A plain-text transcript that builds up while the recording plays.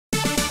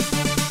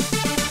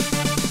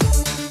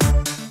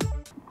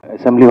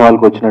Assembly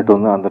హాల్కి వచ్చినట్టు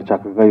ఉంది, అందరు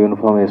చక్కగా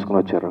యూనిఫామ్ వేసుకుని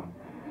వచ్చారు.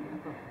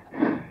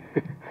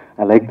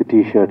 I like the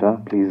t-shirt, huh?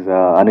 Please,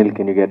 Anil,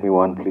 can you get me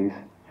one, please?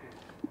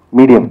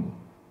 Medium.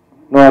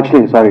 No,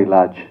 actually, sorry,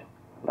 large.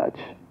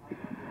 Large.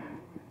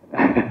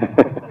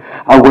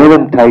 I'll wear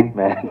them tight,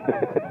 man.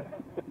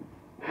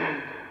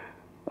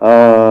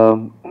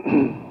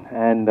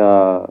 And,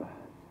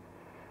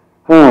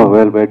 oh,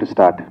 well, where to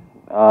start?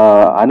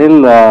 Anil,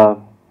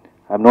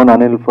 I've known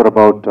Anil for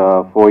about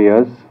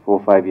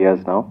 4-5 years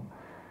now.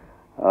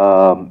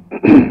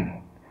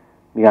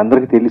 మీ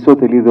అందరికి తెలుసో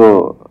తెలీదో,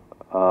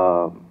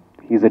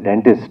 he's a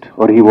dentist,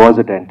 or he was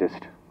a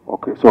dentist.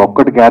 Okay, so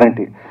ఒక్కటి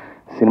guarantee,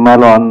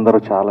 సినిమాలో అందరూ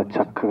చాలా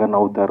చక్కగా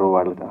నవ్వుతారు,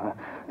 వాళ్ళ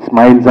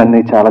smiles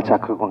అన్నీ చాలా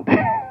చక్కగా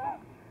ఉంటాయి.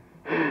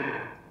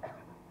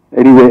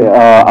 ఎనీవే,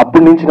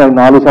 అప్పటి నుంచి నాకు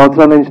 4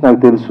 సంవత్సరాల నుంచి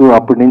నాకు తెలుసు.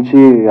 అప్పటి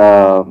నుంచి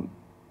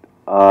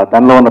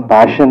తనలో ఉన్న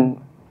passion,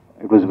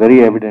 it was very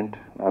evident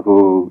నాకు.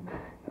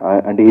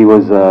 అంటే హీ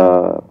వాజ్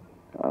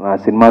నా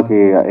సినిమాకి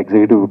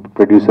ఎగ్జిక్యూటివ్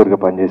ప్రొడ్యూసర్గా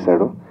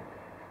పనిచేశాడు.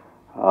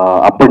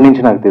 అప్పటి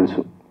నుంచి నాకు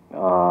తెలుసు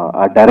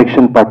ఆ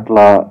డైరెక్షన్ పట్ల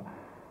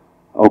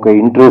ఒక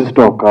ఇంట్రెస్ట్,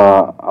 ఒక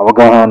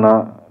అవగాహన,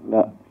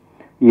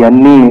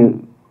 ఇవన్నీ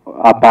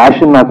ఆ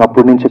ప్యాషన్ నాకు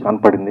అప్పటి నుంచి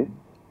కనపడింది.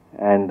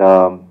 And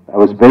I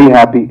was very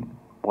happy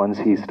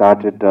once he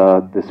started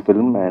this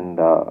film. And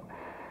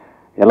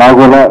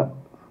ఎలాగోలా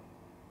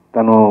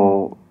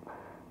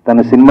తన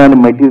సినిమాని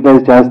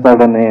మెటీరియలైజ్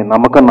చేస్తాడనే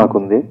నమ్మకం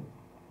నాకుంది.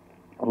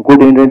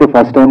 ఇంకోటి ఏంటంటే,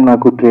 ఫస్ట్ టైం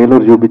నాకు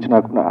ట్రైలర్ చూపించి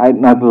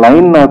నాకు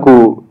లైన్ నాకు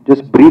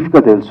జస్ట్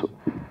బ్రీఫ్గా తెలుసు.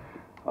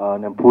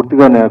 నేను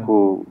పూర్తిగా నాకు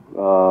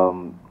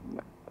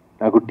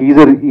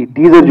ఈ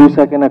టీజర్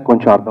చూసాకే నాకు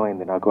కొంచెం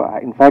అర్థమైంది. నాకు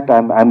in fact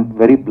I'm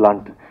very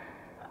blunt.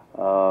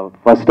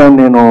 First time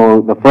నేను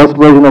the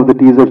first version of the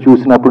teaser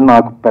చూసినప్పుడు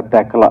నాకు పెద్ద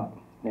ఎక్కల.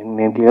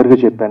 నేను క్లియర్గా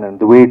చెప్పాను,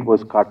 the way it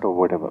was cut are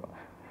what ever.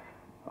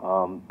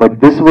 But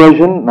this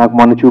version నాకు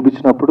మొన్న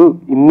చూపించినప్పుడు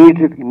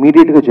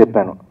ఇమ్మీడియట్గా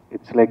చెప్పాను,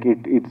 it's like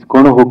it's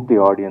gonna hook the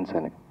audience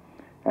అని.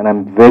 And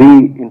I'm very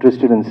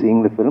interested in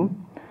seeing the film.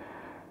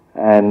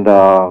 And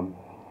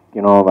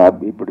you know,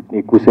 ఇప్పుడు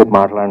ఎక్కువసేపు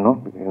మాట్లాడను,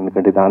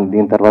 ఎందుకంటే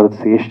దీని తర్వాత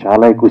శేష్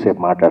చాలా ఎక్కువసేపు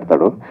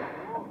మాట్లాడతాడు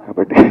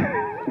కాబట్టి.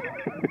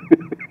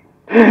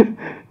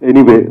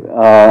 Anyway,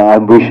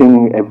 I'm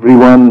wishing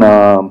everyone,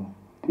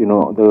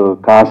 you know, the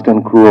cost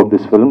and crew of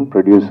this film,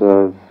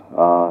 producers,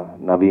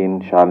 Naveen,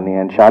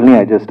 Shalini. And Shalini,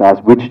 I just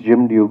asked, which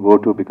gym do you go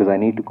to? Because I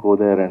need to go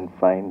there and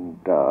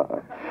find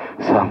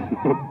some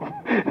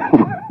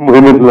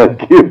women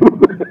like you.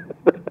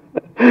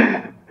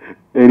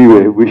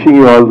 Anyway, wishing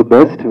you all the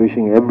best.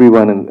 Wishing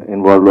everyone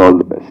involved all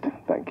the best.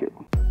 Thank you.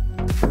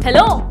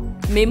 Hello,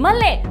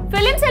 మిమ్మల్ని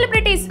film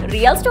celebrities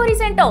real stories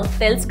ఏంటో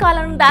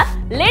తెలుసుకోవాలనుందా?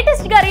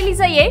 Latest గా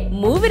release అయ్యే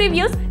movie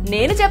reviews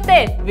నేను చెప్తే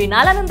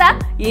వినాలనుందా?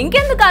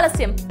 ఇంకెందుకు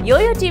ఆలస్యం,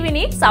 yo-yo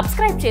టీవీని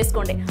subscribe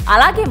చేసుకోండి.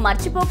 అలాగే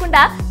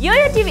మర్చిపోకుండా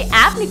యోయో టీవీ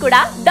యాప్ ని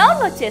కూడా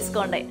డౌన్లోడ్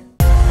చేసుకోండి.